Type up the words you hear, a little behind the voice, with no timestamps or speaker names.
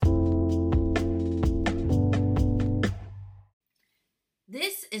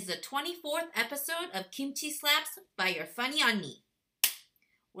is the 24th episode of Kimchi Slaps by your funny Unni,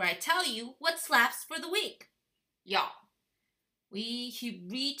 where I tell you what slaps for the week. Y'all, we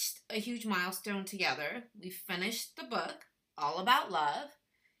reached a huge milestone together. We finished the book, All About Love,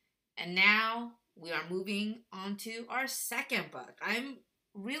 and now we are moving on to our second book. I'm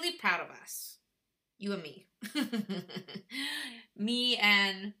really proud of us. You and me. Me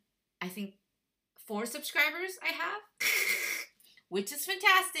and I think 4 subscribers I have, which is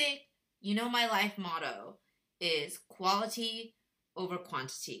fantastic. You know, my life motto is quality over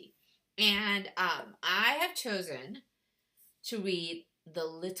quantity. And I have chosen to read The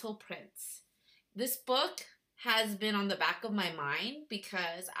Little Prince. This book has been on the back of my mind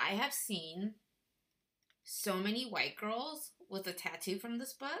because I have seen so many white girls with a tattoo from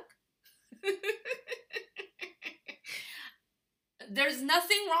this book. There's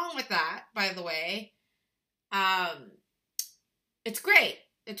nothing wrong with that, by the way. It's great.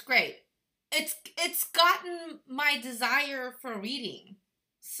 It's great. It's gotten my desire for reading.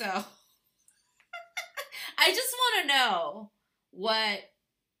 So I just want to know what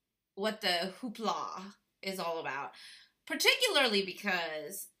the hoopla is all about. Particularly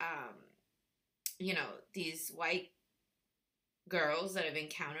because you know, these white girls that I've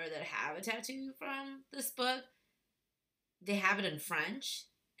encountered that have a tattoo from this book, they have it in French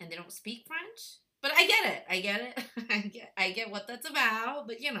and they don't speak French. But I get it. I get what that's about,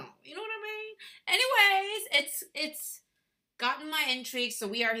 but you know what I mean? Anyways, it's gotten my intrigue, so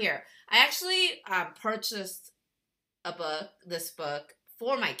we are here. I actually purchased this book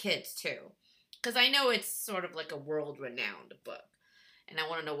for my kids too, because I know it's sort of like a world-renowned book, and I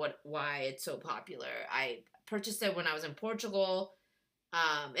want to know why it's so popular. I purchased it when I was in Portugal,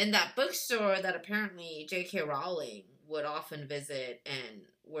 in that bookstore that apparently J.K. Rowling would often visit, and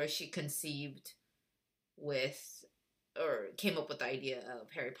where she conceived with or came up with the idea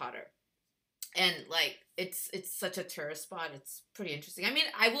of Harry Potter. And like it's such a tourist spot. It's pretty interesting. I mean,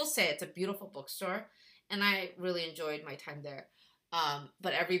 I will say it's a beautiful bookstore, and I really enjoyed my time there.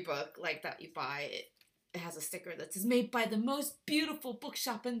 But every book like that you buy, it has a sticker that says "Made by the most beautiful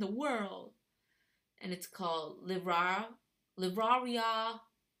bookshop in the world," and it's called Livraria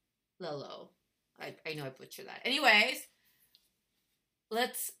Lello. I know I butchered that. Anyways,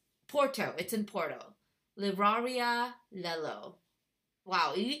 Porto. It's in Porto. Livraria Lello.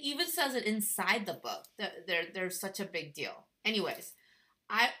 Wow, it even says it inside the book. They're such a big deal. Anyways,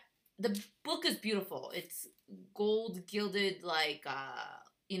 the book is beautiful. It's gold gilded, like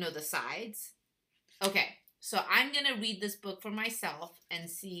the sides. Okay, so I'm gonna read this book for myself and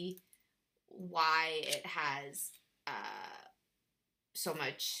see why it has so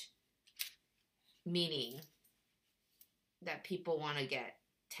much meaning that people want to get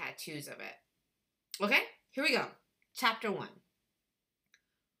tattoos of it. Okay, here we go. Chapter 1.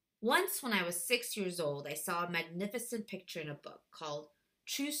 Once when I was 6 years old, I saw a magnificent picture in a book called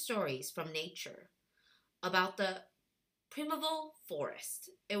True Stories from Nature about the primeval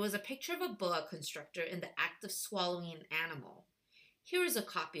forest. It was a picture of a boa constrictor in the act of swallowing an animal. Here is a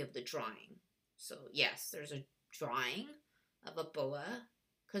copy of the drawing. So yes, there's a drawing of a boa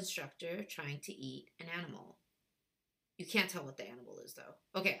constrictor trying to eat an animal. You can't tell what the animal is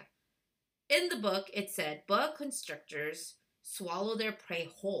though. Okay. In the book, it said boa constrictors swallow their prey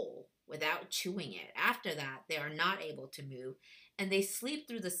whole without chewing it. After that, they are not able to move, and they sleep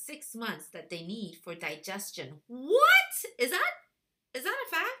through the 6 months that they need for digestion. What? Is that a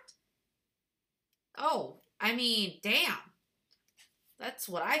fact? Oh, I mean, damn. That's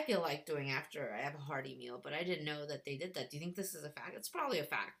what I feel like doing after I have a hearty meal, but I didn't know that they did that. Do you think this is a fact? It's probably a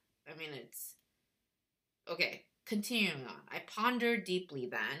fact. I mean, it's... Okay, continuing on. I pondered deeply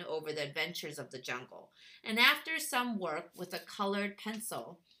then over the adventures of the jungle, and after some work with a colored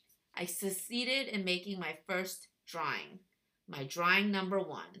pencil, I succeeded in making my first drawing. My drawing number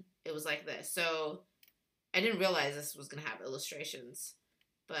 1. It was like this. So, I didn't realize this was going to have illustrations,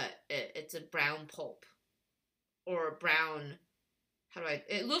 but it's a brown pulp. Or brown...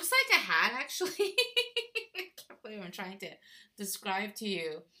 It looks like a hat, actually. I can't believe I'm trying to describe to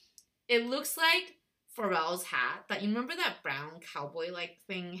you. It looks like Pharrell's hat. You remember that brown cowboy-like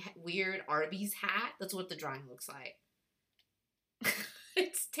thing, weird Arby's hat? That's what the drawing looks like.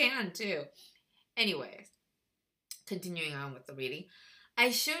 It's tan, too. Anyways, continuing on with the reading.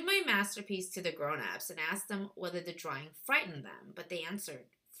 I showed my masterpiece to the grown-ups and asked them whether the drawing frightened them, but they answered,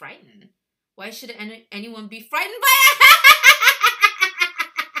 frightened? Why should anyone be frightened by a hat?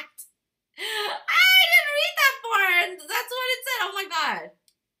 I didn't read that part. That's what it said. Oh my god.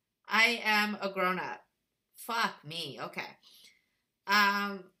 I am a grown-up. Fuck me. Okay.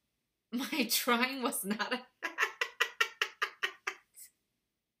 My drawing was not a hat.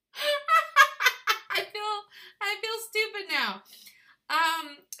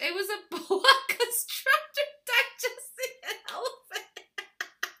 It was a boa constrictor digesting an elephant.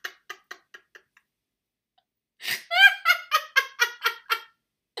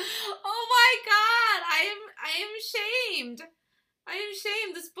 Oh my god, I am shamed. I am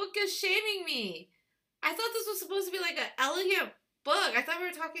shamed. This book is shaming me. I thought this was supposed to be like an elegant book. I thought we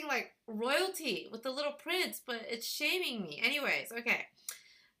were talking like royalty with the little prince, but it's shaming me. Anyways, okay.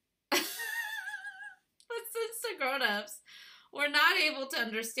 But since the grown-ups were not able to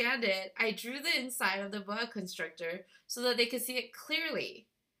understand it, I drew the inside of the boa constrictor so that they could see it clearly.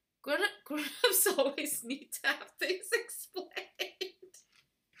 Grown-ups always need to have things explained.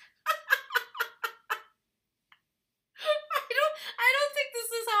 I don't think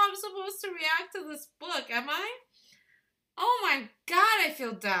this is how I'm supposed to react to this book, am I? Oh my god, I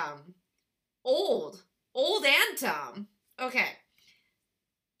feel dumb. Old and dumb. Okay.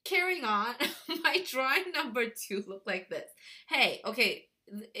 Carrying on, my drawing number 2 looked like this. Hey, okay,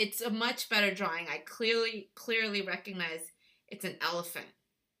 it's a much better drawing. I clearly recognize it's an elephant.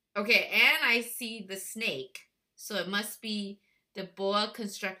 Okay, and I see the snake, so it must be the boa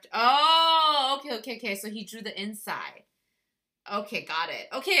constrictor. Oh, okay. So he drew the inside. Okay, got it.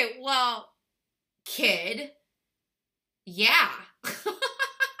 Okay, well, kid. Yeah.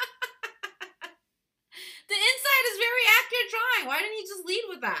 The inside is very accurate drawing. Why didn't he just lead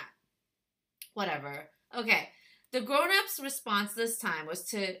with that? Whatever. Okay. The grown-up's response this time was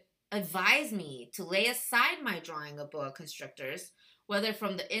to advise me to lay aside my drawing of boa constrictors, whether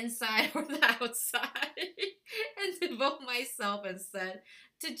from the inside or the outside, and devote myself instead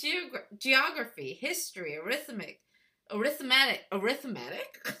to geography, history, arithmetic, and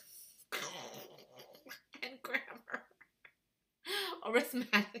grammar.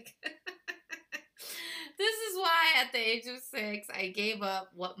 Arithmetic. This is why at the age of 6, I gave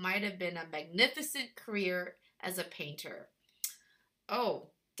up what might have been a magnificent career as a painter. Oh,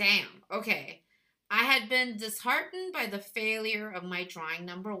 damn. Okay. I had been disheartened by the failure of my drawing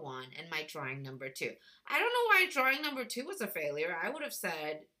number 1 and my drawing number 2. I don't know why drawing number 2 was a failure. I would have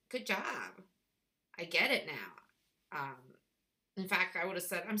said, good job. I get it now. In fact, I would have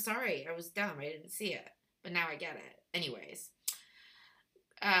said, I'm sorry, I was dumb. I didn't see it. But now I get it. Anyways.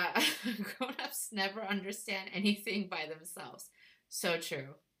 Grown-ups never understand anything by themselves. So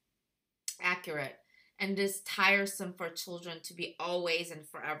true. Accurate. And it is tiresome for children to be always and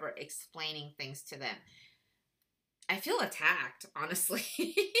forever explaining things to them. I feel attacked, honestly.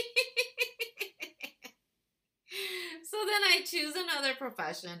 So then I choose another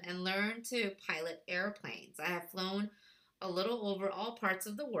profession and learn to pilot airplanes. I have flown a little over all parts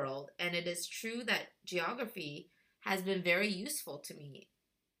of the world, and it is true that geography has been very useful to me.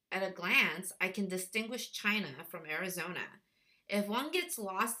 At a glance, I can distinguish China from Arizona. If one gets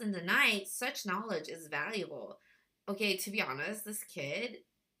lost in the night, such knowledge is valuable. Okay, to be honest, this kid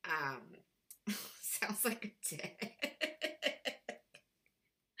sounds like a dick.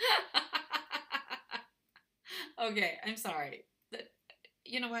 Okay, I'm sorry.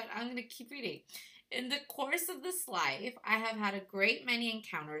 You know what? I'm going to keep reading. In the course of this life, I have had a great many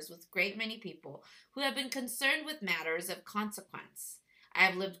encounters with great many people who have been concerned with matters of consequence. I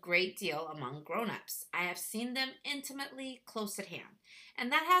have lived a great deal among grown-ups. I have seen them intimately close at hand,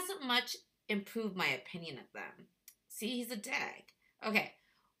 and that hasn't much improved my opinion of them. See, he's a dick. Okay,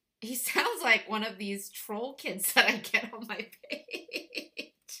 he sounds like one of these troll kids that I get on my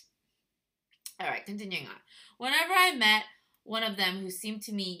page. All right, continuing on. Whenever I met one of them who seemed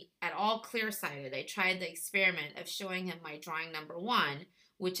to me at all clear-sighted, I tried the experiment of showing him my drawing number 1,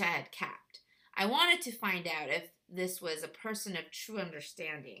 which I had capped. I wanted to find out if this was a person of true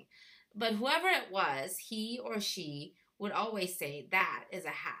understanding, but whoever it was, he or she would always say, that is a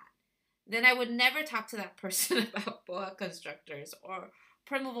hat. Then I would never talk to that person about boa constrictors or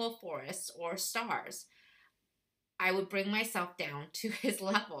primeval forests or stars. I would bring myself down to his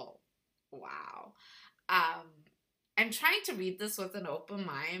level. Wow. I'm trying to read this with an open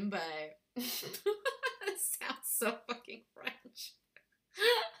mind, but it sounds so fucking French.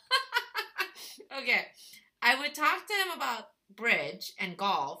 Okay. I would talk to him about bridge and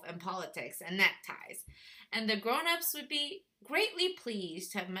golf and politics and neckties, and the grown-ups would be greatly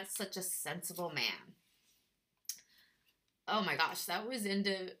pleased to have met such a sensible man. Oh my gosh, that was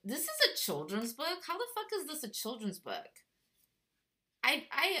into... This is a children's book? How the fuck is this a children's book?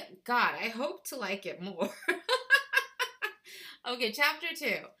 God, I hope to like it more. Okay, chapter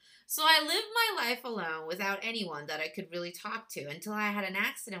 2. So I lived my life alone without anyone that I could really talk to until I had an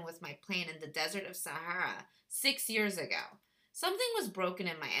accident with my plane in the desert of Sahara 6 years ago. Something was broken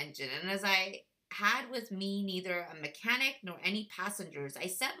in my engine, and as I had with me neither a mechanic nor any passengers, I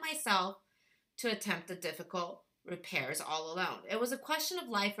set myself to attempt the difficult repairs all alone. It was a question of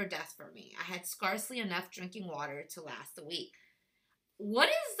life or death for me. I had scarcely enough drinking water to last a week. What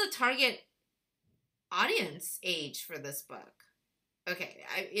is the target audience age for this book? Okay,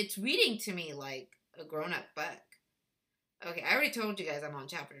 it's reading to me like a grown-up book. Okay, I already told you guys I'm on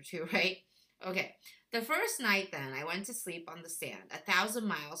chapter 2, right? Okay, the first night then, I went to sleep on the sand, 1,000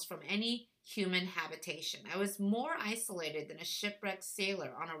 miles from any human habitation. I was more isolated than a shipwrecked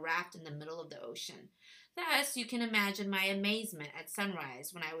sailor on a raft in the middle of the ocean. Thus, you can imagine my amazement at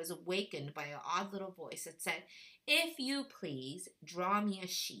sunrise when I was awakened by an odd little voice that said, "If you please, draw me a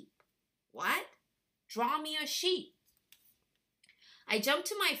sheep." What? Draw me a sheep. I jumped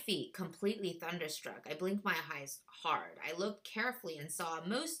to my feet, completely thunderstruck. I blinked my eyes hard. I looked carefully and saw a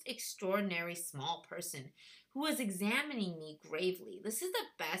most extraordinary small person who was examining me gravely. This is the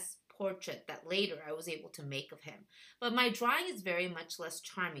best portrait that later I was able to make of him, but my drawing is very much less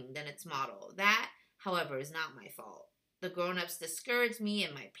charming than its model. That, however, is not my fault. The grown-ups discouraged me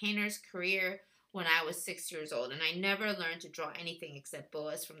in my painter's career when I was 6 years old, and I never learned to draw anything except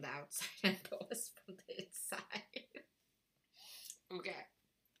boas from the outside and boas from the inside. Okay.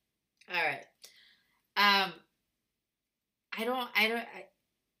 All right. I'm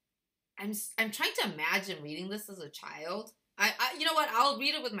trying to imagine reading this as a child. You know what? I'll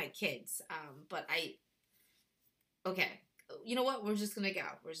read it with my kids. Okay. You know what? We're just gonna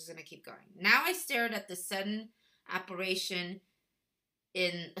go. We're just gonna keep going. Now I stared at the sudden apparition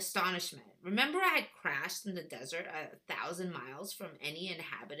in astonishment. Remember, I had crashed in the desert 1,000 miles from any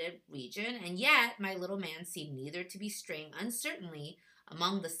inhabited region, and yet my little man seemed neither to be straying uncertainly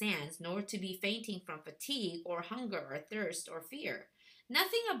among the sands, nor to be fainting from fatigue or hunger or thirst or fear.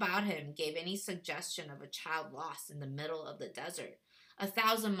 Nothing about him gave any suggestion of a child lost in the middle of the desert,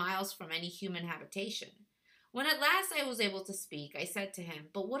 1,000 miles from any human habitation. When at last I was able to speak, I said to him,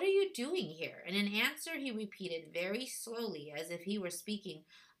 "But what are you doing here?" And in answer he repeated very slowly, as if he were speaking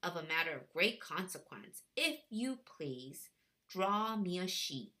of a matter of great consequence, "If you please, draw me a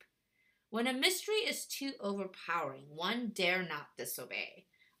sheep." When a mystery is too overpowering, one dare not disobey.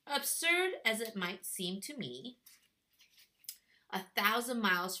 Absurd as it might seem to me, 1,000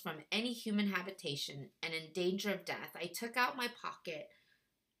 miles from any human habitation and in danger of death, I took out my pocket,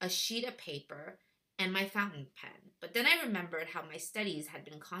 a sheet of paper, and my fountain pen. But then I remembered how my studies had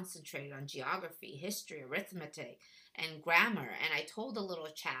been concentrated on geography, history, arithmetic, and grammar, and I told the little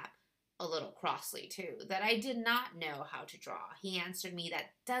chap, a little crossly too, that I did not know how to draw. He answered me,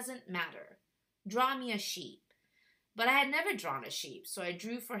 "That doesn't matter. Draw me a sheep." But I had never drawn a sheep, so I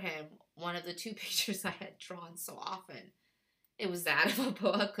drew for him one of the two pictures I had drawn so often. It was that of a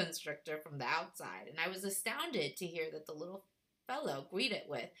boa constrictor from the outside, and I was astounded to hear that the little fellow greeted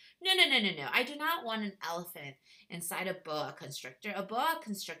with, No, I do not want an elephant inside a boa constrictor. A boa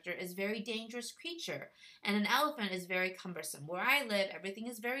constrictor is a very dangerous creature, and an elephant is very cumbersome. Where I live, everything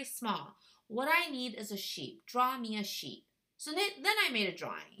is very small. What I need is a sheep. Draw me a sheep." So then I made a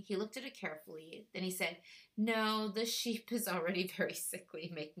drawing. He looked at it carefully. Then he said, "No, the sheep is already very sickly.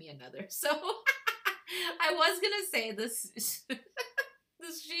 Make me another." So I was going to say this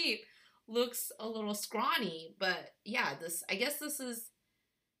sheep looks a little scrawny, but yeah, I guess this is,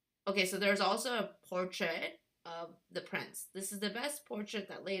 okay, so there's also a portrait of the prince. This is the best portrait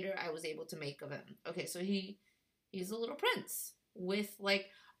that later I was able to make of him. Okay, so he's a little prince with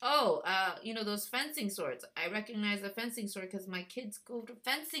those fencing swords. I recognize the fencing sword because my kids go to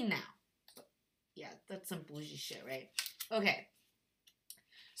fencing now. Yeah, that's some bougie shit, right? Okay.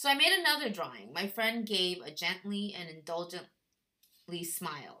 So I made another drawing. My friend gave a gently and indulgently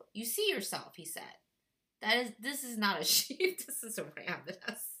smile. "You see yourself," he said. This is not a sheep. This is a ram. It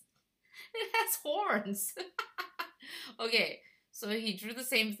has horns. Okay, so he drew the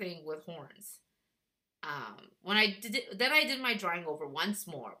same thing with horns. When I did my drawing over once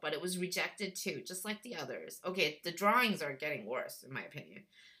more, but it was rejected too, just like the others. Okay, the drawings are getting worse, in my opinion.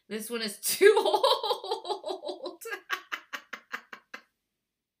 This one is too old.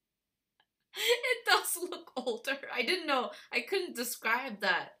 It does look older. I didn't know. I couldn't describe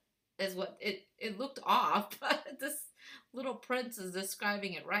that as what it looked off, but this little prince is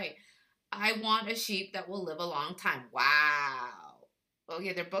describing it right. "I want a sheep that will live a long time." Wow.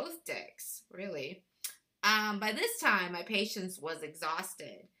 Okay, they're both dicks, really. By this time, my patience was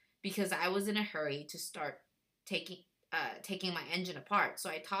exhausted because I was in a hurry to start taking my engine apart. So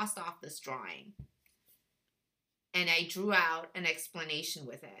I tossed off this drawing and I drew out an explanation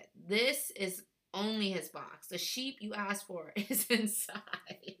with it. "This is only his box. The sheep you asked for is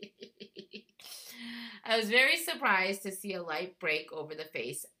inside." I was very surprised to see a light break over the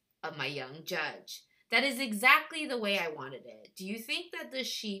face of my young judge. That is exactly the way I wanted it. Do you think that the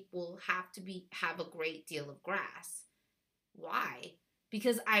sheep will have a great deal of grass? Why?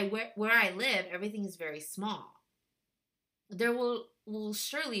 Because where I live, everything is very small. There will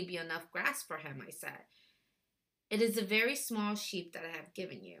surely be enough grass for him, I said. It is a very small sheep that I have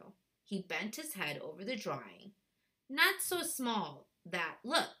given you. He bent his head over the drawing. Not so small that,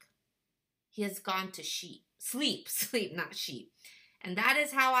 look, he has gone to sleep, not sheep. And that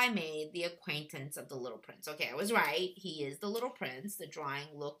is how I made the acquaintance of the little prince. Okay, I was right. He is the little prince. The drawing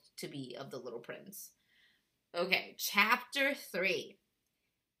looked to be of the little prince. Okay, chapter 3.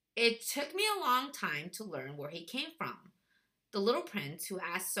 It took me a long time to learn where he came from. The little prince, who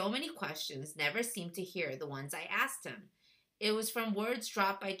asked so many questions, never seemed to hear the ones I asked him. It was words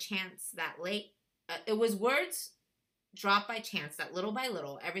dropped by chance that little by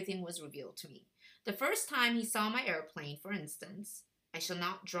little everything was revealed to me. The first time he saw my airplane, for instance, I shall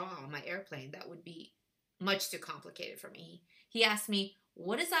not draw my airplane, that would be much too complicated for me. He asked me,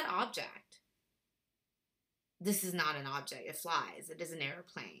 "What is that object?" This is not an object, it flies. It is an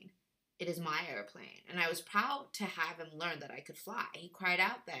airplane. It is my airplane. And I was proud to have him learn that I could fly. He cried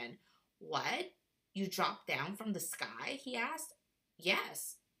out then, "What? You dropped down from the sky?" he asked.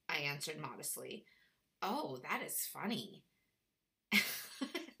 "Yes," I answered modestly. "Oh, that is funny."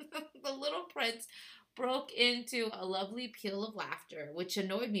 The little prince broke into a lovely peal of laughter, which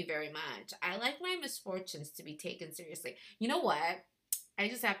annoyed me very much. I like my misfortunes to be taken seriously. You know what? I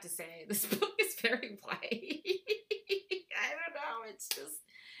just have to say, this book is very white. I don't know.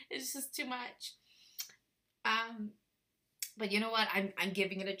 It's just too much. But you know what? I'm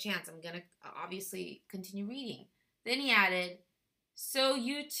giving it a chance. I'm gonna obviously continue reading. Then he added, "So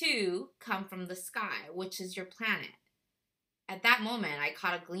you too come from the sky, which is your planet." At that moment, I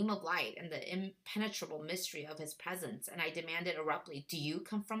caught a gleam of light in the impenetrable mystery of his presence, and I demanded abruptly, "Do you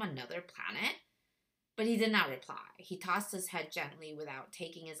come from another planet?" But he did not reply. He tossed his head gently without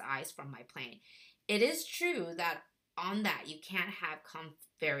taking his eyes from my plane. It is true that on that you can't have come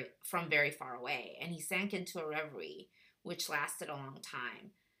from very far away, and he sank into a reverie, which lasted a long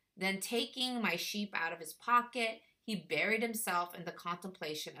time. Then, taking my sheep out of his pocket, he buried himself in the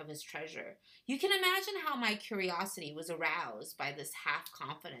contemplation of his treasure. You can imagine how my curiosity was aroused by this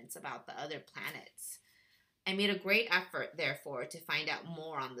half-confidence about the other planets. I made a great effort, therefore, to find out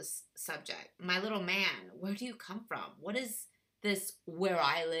more on this subject. "My little man, where do you come from? What is this 'where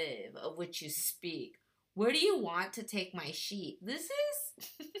I live' of which you speak? Where do you want to take my sheep?" This is...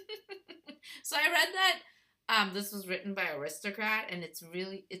 So I read that this was written by Aristocrat, and it's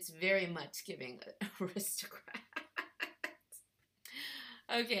very much giving Aristocrat.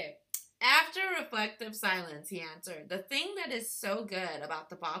 Okay. After reflective silence, he answered, "The thing that is so good about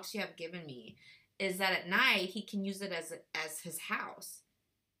the box you have given me is that at night he can use it as his house."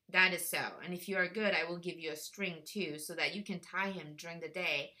 "That is so. And if you are good, I will give you a string too, so that you can tie him during the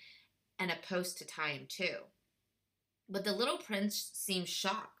day and a post to tie him to." But the little prince seemed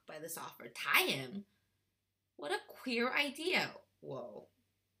shocked by this offer. "Tie him? What a queer idea." Whoa.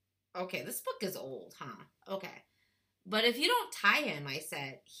 Okay, this book is old, huh? Okay. "But if you don't tie him," I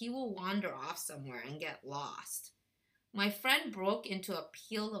said, "he will wander off somewhere and get lost." My friend broke into a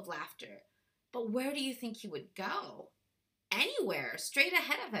peal of laughter. "But where do you think he would go?" "Anywhere, straight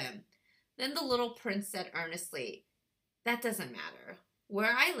ahead of him." Then the little prince said earnestly, "That doesn't matter.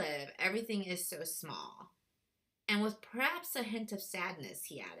 Where I live, everything is so small." And with perhaps a hint of sadness,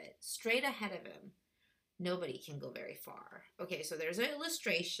 he added, "Straight ahead of him, nobody can go very far." Okay, so there's an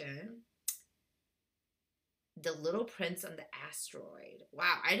illustration. The Little Prince on the Asteroid.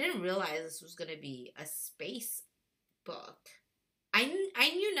 Wow, I didn't realize this was going to be a space book. I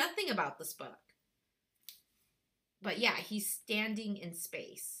knew nothing about this book. But yeah, he's standing in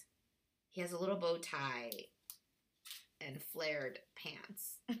space. He has a little bow tie and flared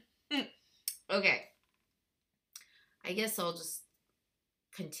pants. Okay. I guess I'll just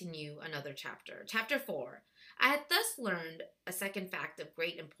continue another chapter. Chapter 4. I had thus learned a second fact of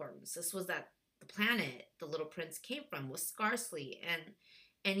great importance. This was that the planet the little prince came from was scarcely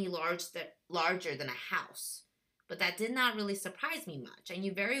any larger than a house. But that did not really surprise me much. I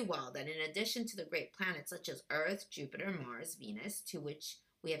knew very well that in addition to the great planets such as Earth, Jupiter, Mars, Venus, to which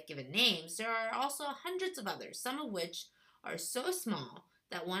we have given names, there are also hundreds of others, some of which are so small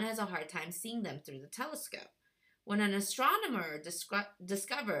that one has a hard time seeing them through the telescope. When an astronomer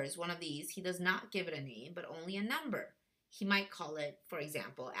discovers one of these, he does not give it a name, but only a number. He might call it, for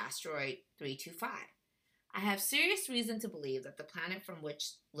example, asteroid 325. I have serious reason to believe that the planet from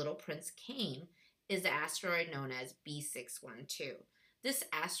which Little Prince came is the asteroid known as B612. This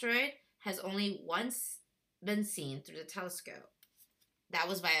asteroid has only once been seen through the telescope. that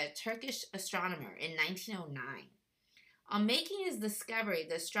was by a Turkish astronomer in 1909. On making his discovery,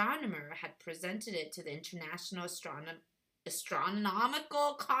 the astronomer had presented it to the International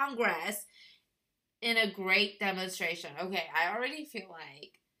Astronomical Congress in a great demonstration. Okay, I already feel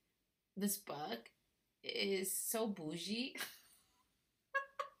like this book is so bougie.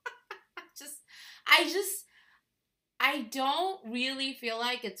 I just, I don't really feel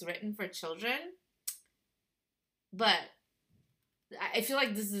like it's written for children, but I feel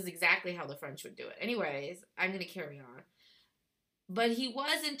like this is exactly how the French would do it. Anyways, I'm going to carry on. But he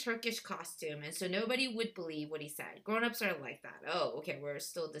was in Turkish costume, and so nobody would believe what he said. Grown-ups are like that. Oh, okay, we're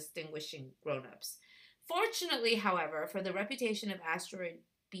still distinguishing grown-ups. Fortunately, however, for the reputation of asteroid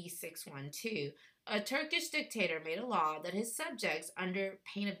B612, a Turkish dictator made a law that his subjects, under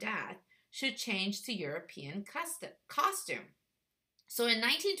pain of death, should change to European costume. So in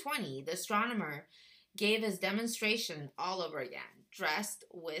 1920, the astronomer gave his demonstration all over again, dressed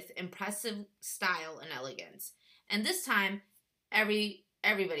with impressive style and elegance. And this time,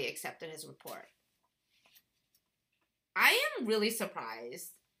 everybody accepted his report. I am really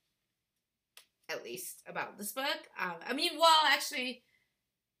surprised, at least, about this book. Actually,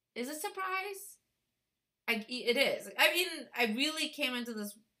 is it a surprise? It is. I mean, I really came into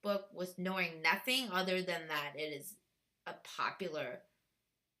this book with knowing nothing other than that it is a popular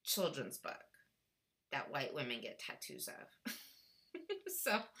children's book that white women get tattoos of.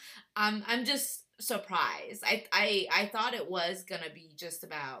 So, I'm just surprised. I thought it was gonna be just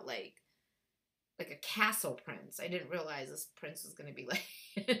about like a castle prince. I didn't realize this prince was gonna be like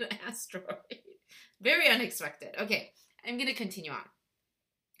an asteroid. Very unexpected. Okay, I'm gonna continue on.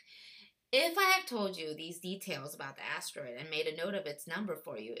 If I have told you these details about the asteroid and made a note of its number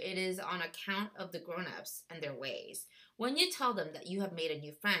for you, it is on account of the grown-ups and their ways. When you tell them that you have made a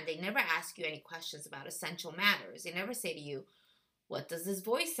new friend, they never ask you any questions about essential matters. They never say to you, what does his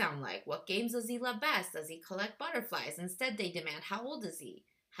voice sound like? What games does he love best? Does he collect butterflies? Instead, they demand, how old is he?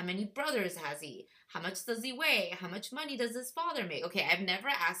 How many brothers has he? How much does he weigh? How much money does his father make? Okay, I've never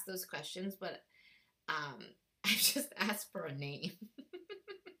asked those questions, but I've just asked for a name.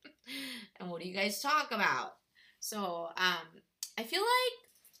 And what do you guys talk about? So, I feel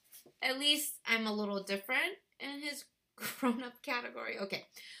like at least I'm a little different in his grown-up category. Okay.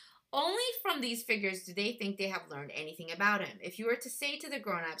 Only from these figures do they think they have learned anything about him. If you were to say to the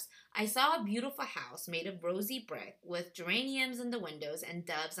grown-ups, I saw a beautiful house made of rosy brick with geraniums in the windows and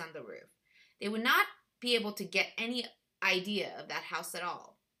doves on the roof, they would not be able to get any idea of that house at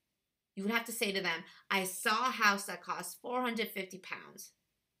all. You would have to say to them, I saw a house that cost 450 pounds.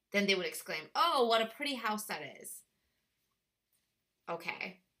 Then they would exclaim, oh, what a pretty house that is.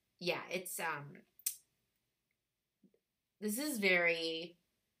 Okay. Yeah, it's, this is very,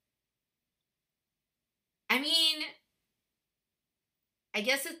 I mean, I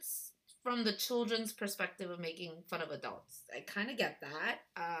guess it's from the children's perspective of making fun of adults. I kind of get that.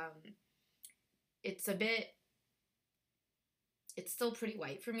 It's a bit, it's still pretty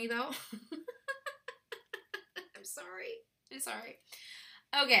white for me, though. I'm sorry.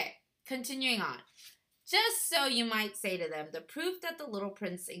 Okay, continuing on. Just so you might say to them, the proof that the little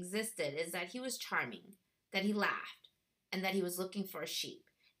prince existed is that he was charming, that he laughed, and that he was looking for a sheep.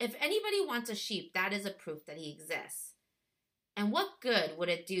 If anybody wants a sheep, that is a proof that he exists. And what good would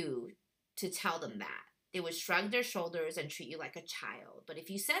it do to tell them that? They would shrug their shoulders and treat you like a child. But if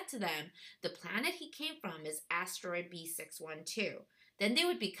you said to them, the planet he came from is asteroid B612, then they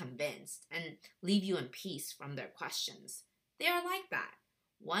would be convinced and leave you in peace from their questions. They are like that.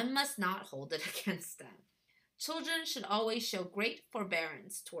 One must not hold it against them. Children should always show great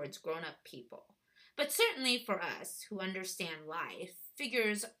forbearance towards grown-up people. But certainly for us, who understand life,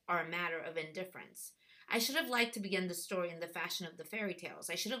 figures are a matter of indifference. I should have liked to begin the story in the fashion of the fairy tales.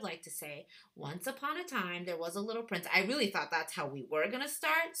 I should have liked to say, once upon a time, there was a little prince. I really thought that's how we were going to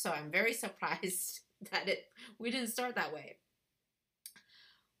start, so I'm very surprised that we didn't start that way.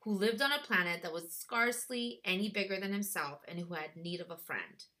 Who lived on a planet that was scarcely any bigger than himself and who had need of a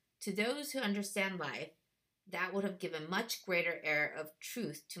friend. To those who understand life, that would have given much greater air of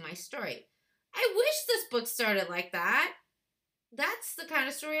truth to my story. I wish this book started like that. That's the kind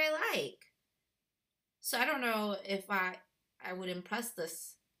of story I like. So I don't know if I would impress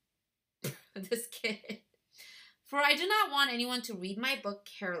this kid. For I do not want anyone to read my book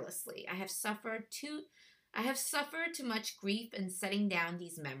carelessly. I have suffered too much grief in setting down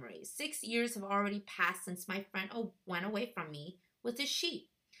these memories. 6 years have already passed since my friend went away from me with his sheep.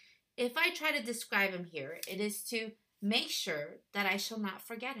 If I try to describe him here, it is to make sure that I shall not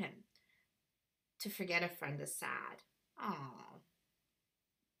forget him. To forget a friend is sad. Oh,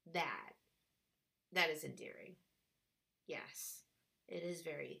 that is endearing. Yes, It is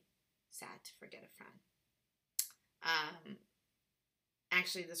very sad to forget a friend.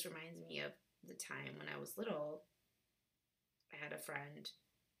 Actually, this reminds me of the time when I was little. I had a friend.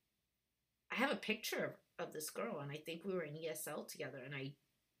 I have a picture of this girl, and I think we were in ESL together, and I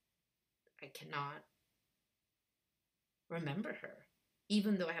cannot remember her,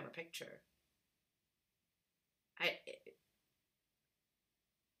 even though I have a picture.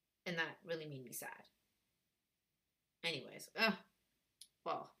 And that really made me sad. Anyways,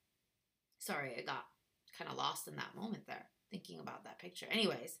 well, sorry, I got kind of lost in that moment there, thinking about that picture.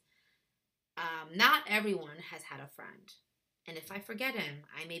 Anyways, not everyone has had a friend. And if I forget him,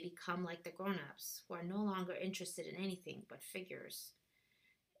 I may become like the grown-ups, who are no longer interested in anything but figures.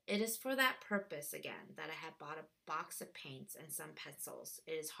 It is for that purpose, again, that I have bought a box of paints and some pencils.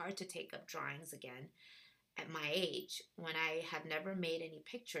 It is hard to take up drawings again at my age, when I have never made any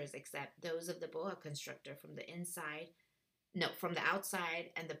pictures except those of the boa constrictor from the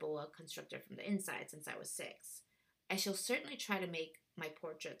outside, and the boa constrictor from the inside since I was 6. I shall certainly try to make my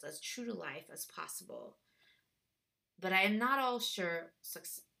portraits as true to life as possible, but I am not all sure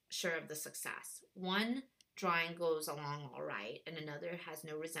of the success. One drawing goes along all right, and another has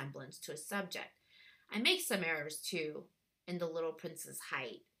no resemblance to a subject. I make some errors, too, in the little prince's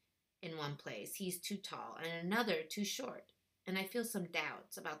height. In one place, he's too tall, and another too short, and I feel some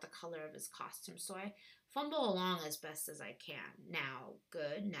doubts about the color of his costume, so I fumble along as best as I can, now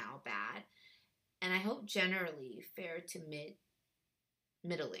good, now bad, and I hope generally fair to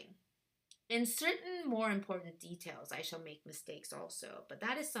middling. In certain more important details, I shall make mistakes also, but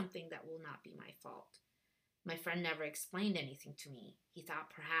that is something that will not be my fault. My friend never explained anything to me. He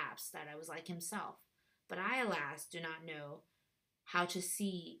thought perhaps that I was like himself, but I, alas, do not know how to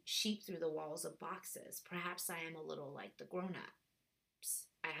see sheep through the walls of boxes. Perhaps I am a little like the grown-ups.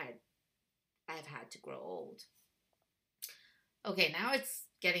 I've had to grow old. Okay, now it's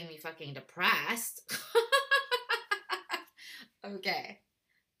getting me fucking depressed. Okay.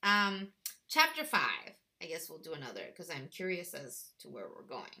 Chapter 5. I guess we'll do another, because I'm curious as to where we're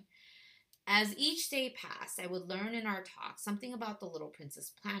going. As each day passed, I would learn in our talk something about the little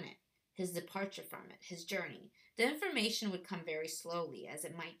prince's planet, his departure from it, his journey. The information would come very slowly, as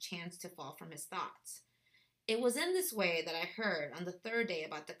it might chance to fall from his thoughts. It was in this way that I heard on the 3rd day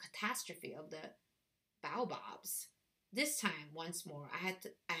about the catastrophe of the baobabs. This time, once more,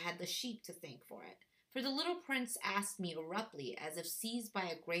 I had the sheep to thank for it. For the little prince asked me abruptly, as if seized by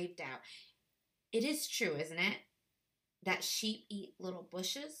a grave doubt, "It is true, isn't it, that sheep eat little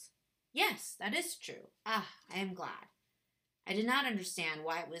bushes?" "Yes, that is true." "Ah, I am glad." I did not understand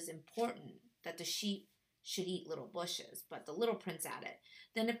why it was important that the sheep should eat little bushes, but the little prince added,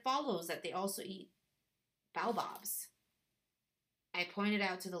 "Then it follows that they also eat baobabs." I pointed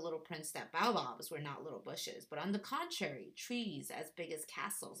out to the little prince that baobabs were not little bushes, but on the contrary, trees as big as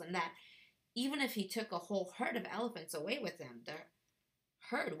castles, and that even if he took a whole herd of elephants away with him, the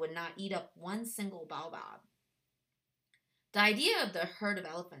herd would not eat up one single baobab. The idea of the herd of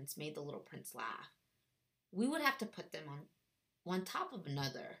elephants made the little prince laugh. "We would have to put them on one top of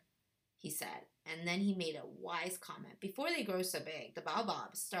another," he said, and then he made a wise comment. "Before they grow so big, the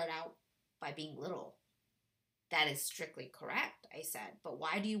baobabs start out by being little." "That is strictly correct," I said, "but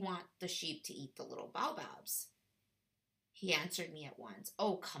why do you want the sheep to eat the little baobabs?" He answered me at once,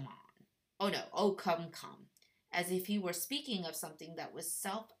 "Oh, come on. Oh, no, oh, come," as if he were speaking of something that was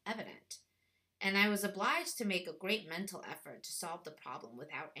self-evident. And I was obliged to make a great mental effort to solve the problem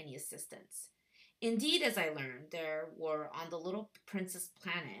without any assistance. Indeed, as I learned, there were on the little prince's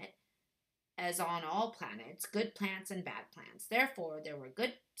planet, as on all planets, good plants and bad plants. Therefore, there were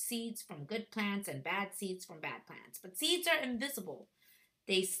good seeds from good plants and bad seeds from bad plants. But seeds are invisible.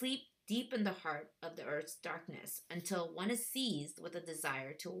 They sleep deep in the heart of the earth's darkness until one is seized with a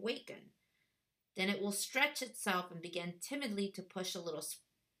desire to awaken. Then it will stretch itself and begin timidly to push a little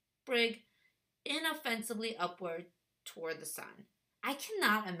sprig inoffensively upward toward the sun. I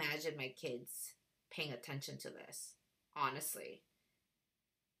cannot imagine my kids paying attention to this, honestly.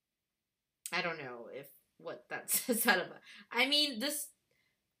 I don't know what that says out of it. I mean,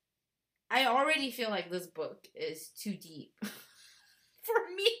 I already feel like this book is too deep for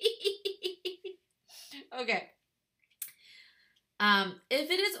me. Okay. If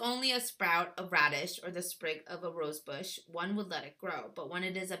it is only a sprout of radish or the sprig of a rose bush, one would let it grow. But when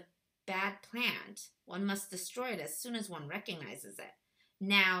it is a bad plant, one must destroy it as soon as one recognizes it.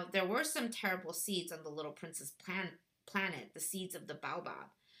 Now, there were some terrible seeds on the little prince's planet, the seeds of the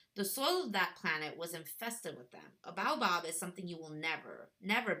baobab. The soil of that planet was infested with them. A baobab is something you will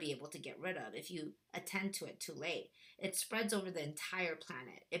never be able to get rid of if you attend to it too late. It spreads over the entire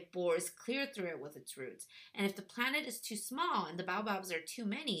planet. It bores clear through it with its roots. And if the planet is too small and the baobabs are too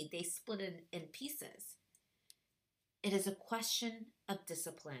many, they split in pieces. It is a question of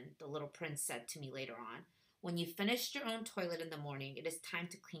discipline, the little prince said to me later on. When you finished your own toilet in the morning, it is time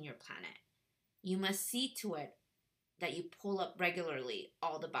to clean your planet. You must see to it that you pull up regularly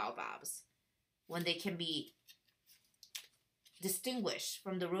all the baobabs when they can be distinguished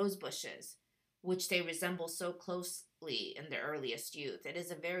from the rose bushes, which they resemble so closely in their earliest youth. It is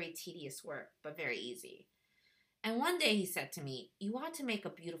a very tedious work, but very easy. And one day he said to me, you ought to make a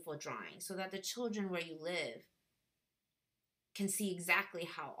beautiful drawing so that the children where you live can see exactly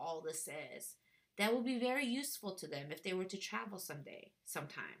how all this is. That will be very useful to them if they were to travel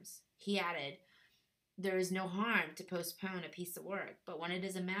sometimes. He added, there is no harm to postpone a piece of work, but when it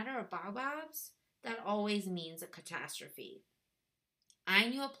is a matter of baobabs, that always means a catastrophe. I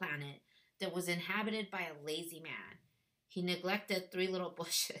knew a planet that was inhabited by a lazy man. He neglected 3 little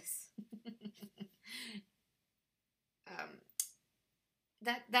bushes.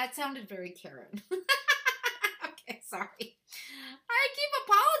 That sounded very Karen. Okay, sorry. I keep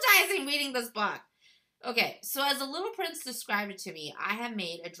apologizing reading this book. Okay, so as the little prince described it to me, I have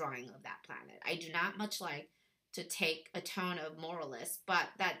made a drawing of that planet. I do not much like to take a tone of moralist, but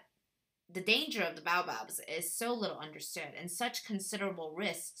that the danger of the baobabs is so little understood, and such considerable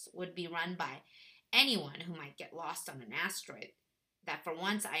risks would be run by anyone who might get lost on an asteroid, that for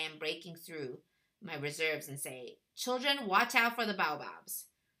once I am breaking through my reserves and say, children, watch out for the baobabs.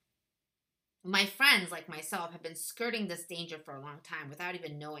 My friends, like myself, have been skirting this danger for a long time without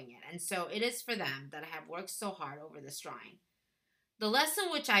even knowing it, and so it is for them that I have worked so hard over this drawing. The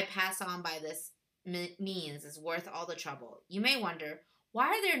lesson which I pass on by this means is worth all the trouble. You may wonder, why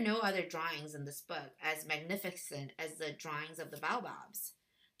are there no other drawings in this book as magnificent as the drawings of the baobabs?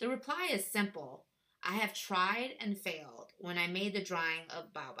 The reply is simple. I have tried and failed. When I made the drawing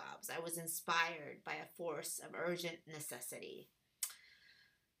of baobabs, I was inspired by a force of urgent necessity.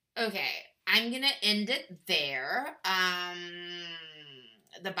 Okay, I'm going to end it there.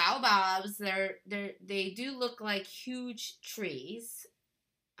 The baobabs, they do look like huge trees,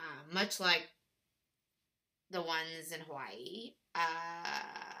 much like the ones in Hawaii.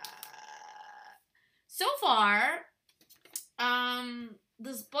 So far,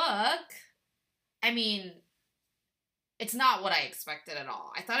 this book, I mean, it's not what I expected at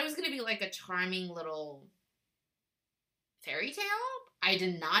all. I thought it was going to be like a charming little fairy tale. I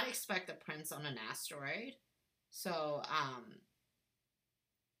did not expect a prince on an asteroid. So,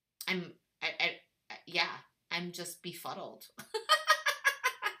 I'm just befuddled.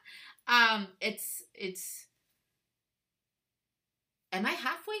 Am I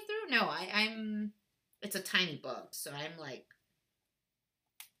halfway through? No, it's a tiny book, so I'm like,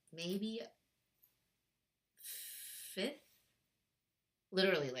 maybe 5th?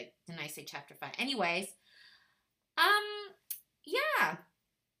 Literally, like, didn't I say chapter 5? Anyways, yeah.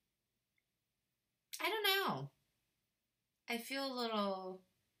 I don't know. I feel a little...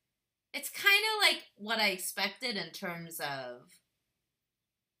 It's kind of like what I expected in terms of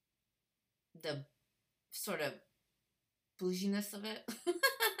the sort of bouginess of it.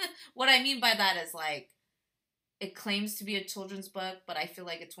 What I mean by that is, like, it claims to be a children's book, but I feel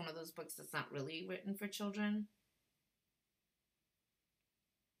like it's one of those books that's not really written for children.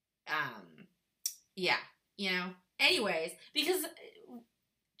 Yeah, you know. Anyways, because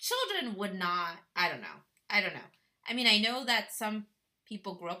children would not, I don't know. I mean, I know that some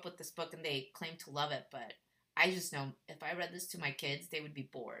people grew up with this book and they claim to love it, but I just know if I read this to my kids, they would be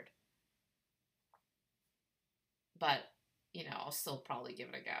bored. But, you know, I'll still probably give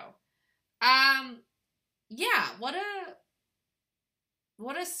it a go. Yeah, what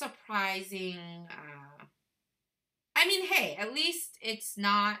a surprising, I mean, hey, at least it's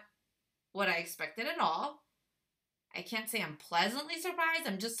not what I expected at all. I can't say I'm pleasantly surprised.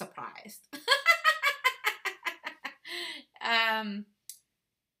 I'm just surprised.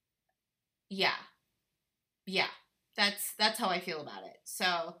 Yeah. That's how I feel about it.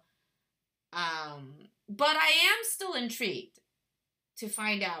 So, but I am still intrigued to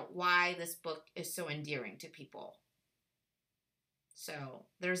find out why this book is so endearing to people. So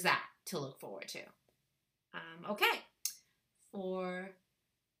there's that to look forward to. Okay. For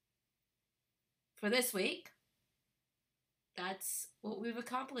this week, that's what we've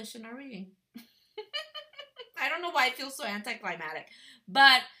accomplished in our reading. I don't know why I feel so anticlimactic,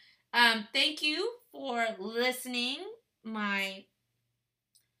 but thank you for listening, my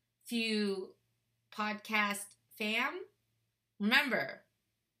few podcast fam. Remember,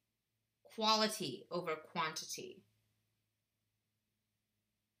 quality over quantity.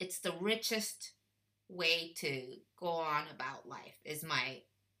 It's the richest way to go on about life, is my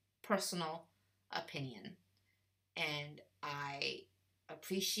personal opinion. And I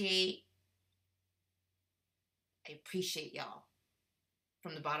appreciate y'all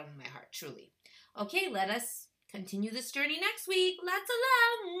from the bottom of my heart, truly. Okay, let us continue this journey next week. Lots of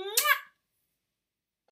love. Mwah!